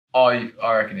I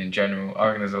reckon in general,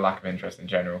 there's a lack of interest in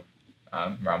general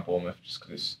around Bournemouth, just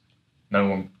because no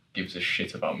one gives a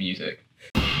shit about music.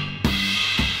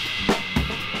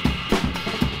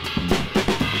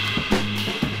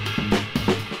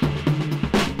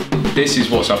 This is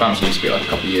what Southampton used to be like a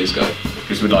couple of years ago,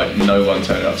 because with like no one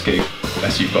turning up to gig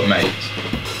unless you've got mates.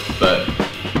 But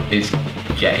it's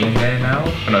getting there now,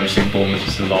 and I just think Bournemouth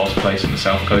is the last place on the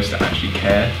south coast to actually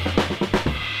care.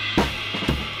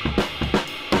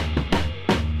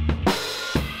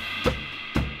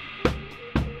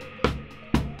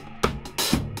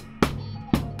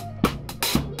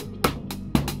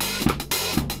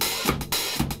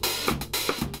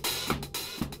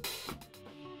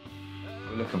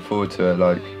 We're looking forward to it,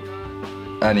 like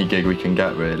any gig we can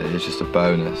get really is just a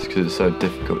bonus because it's so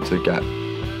difficult to get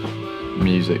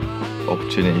music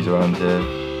opportunities around here.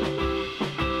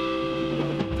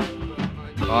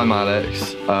 I'm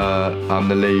Alex, I'm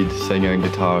the lead singer and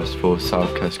guitarist for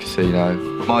South Coast Casino.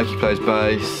 Mikey plays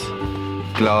bass,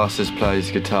 Glasses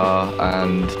plays guitar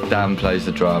and Dan plays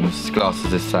the drums.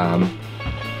 Glasses is Sam.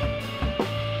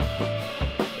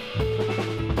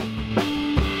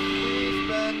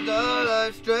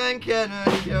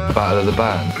 Battle of the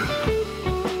band.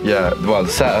 Yeah, well the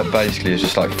setup basically is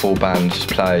just like 4 bands just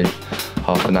play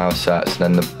half-an-hour sets and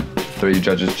then the 3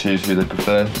 judges choose who they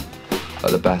prefer,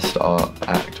 like the best art,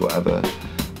 act, whatever.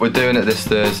 We're doing it this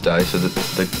Thursday, so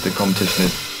the competition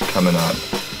is coming up.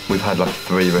 We've had like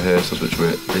 3 rehearsals, which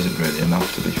isn't really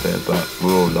enough to be fair, but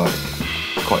we're all like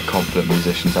quite confident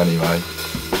musicians anyway.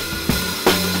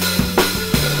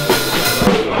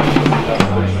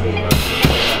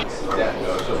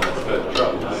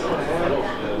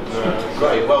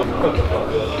 Great, well,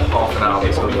 half an hour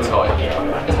is going to be tight.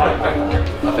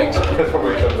 I think so.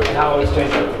 An hour's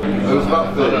changed. It was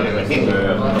about 30 minutes. Give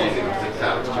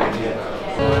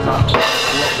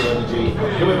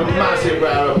him a massive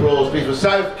round of applause, please, for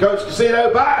South Coast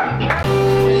Casino Band!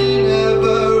 We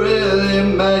never really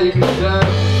make a chance.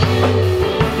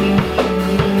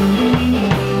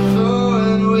 So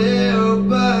when we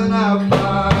open our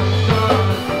hearts,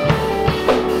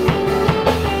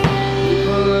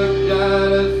 people look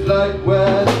at us like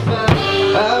we're the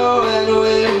same. And when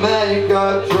we make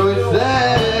our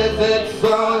choices, it's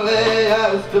only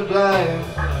us to blame.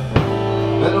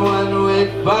 And when we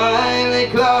finally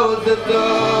close the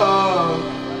door,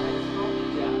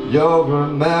 you'll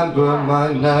remember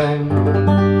my name.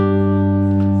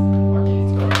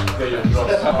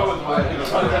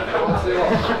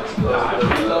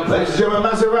 Ladies and gentlemen,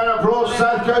 massive round of applause for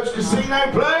South Coast Casino,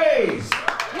 please!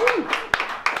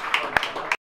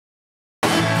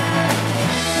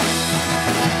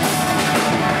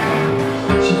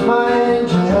 She's my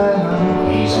angel.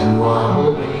 He's in what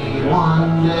will be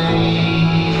one day.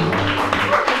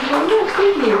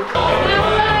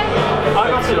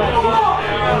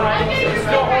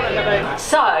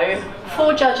 So,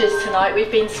 4 judges tonight.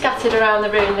 We've been scattered around the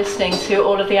room listening to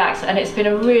all of the acts, and it's been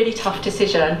a really tough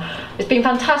decision. It's been a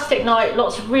fantastic night,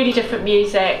 lots of really different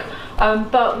music,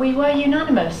 but we were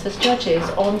unanimous as judges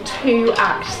on 2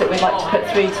 acts that we'd like to put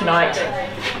through tonight.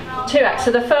 2 acts.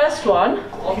 So the first one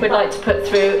we'd like to put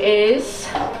through is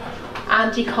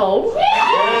Andy Cole.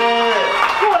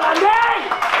 Come on, Andy!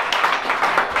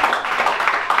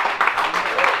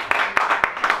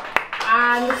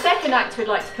 And the second act we'd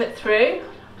like to put through,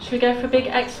 should we go for a big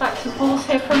X Factor pause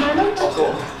here for a moment?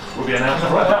 We'll be announced.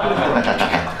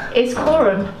 Is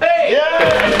Cohen. Hey! Yeah!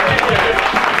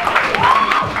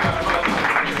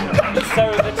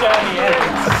 So the journey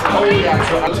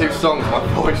ends. 2 songs, my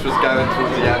voice was going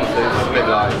towards the end, so it was a bit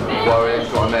like worrying,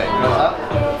 you know what I mean?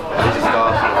 He just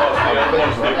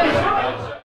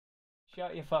started.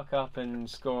 Shut your fuck up and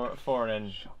score 4 and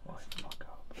then...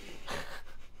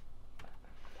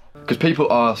 Because people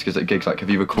ask us at gigs like, have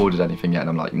you recorded anything yet? And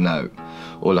I'm like, no.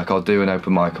 Or like, I'll do an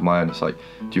open mic on my own. It's like,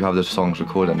 do you have the songs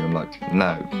recorded? And I'm like,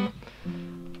 no.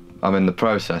 I'm in the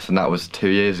process, and that was 2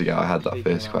 years ago I had that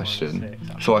first question.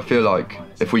 So I feel like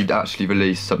if we'd actually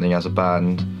released something as a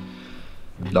band,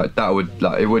 like that would,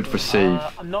 like it would receive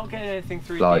I'm not getting anything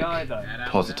through like either.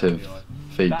 positive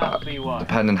feedback.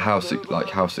 Depending how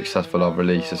successful our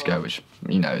releases go, which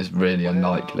you know is really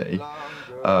unlikely.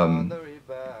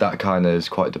 That kind of is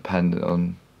quite dependent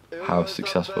on how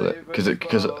successful it,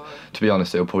 because to be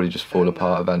honest, it'll probably just fall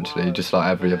apart eventually, just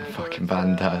like every other fucking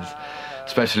band does,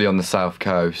 especially on the south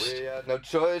coast. We had no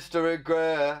choice to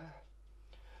regret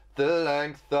the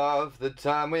length of the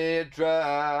time we had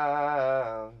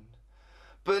drowned,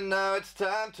 but now it's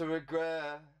time to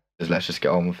regret. Let's just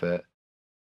get on with it.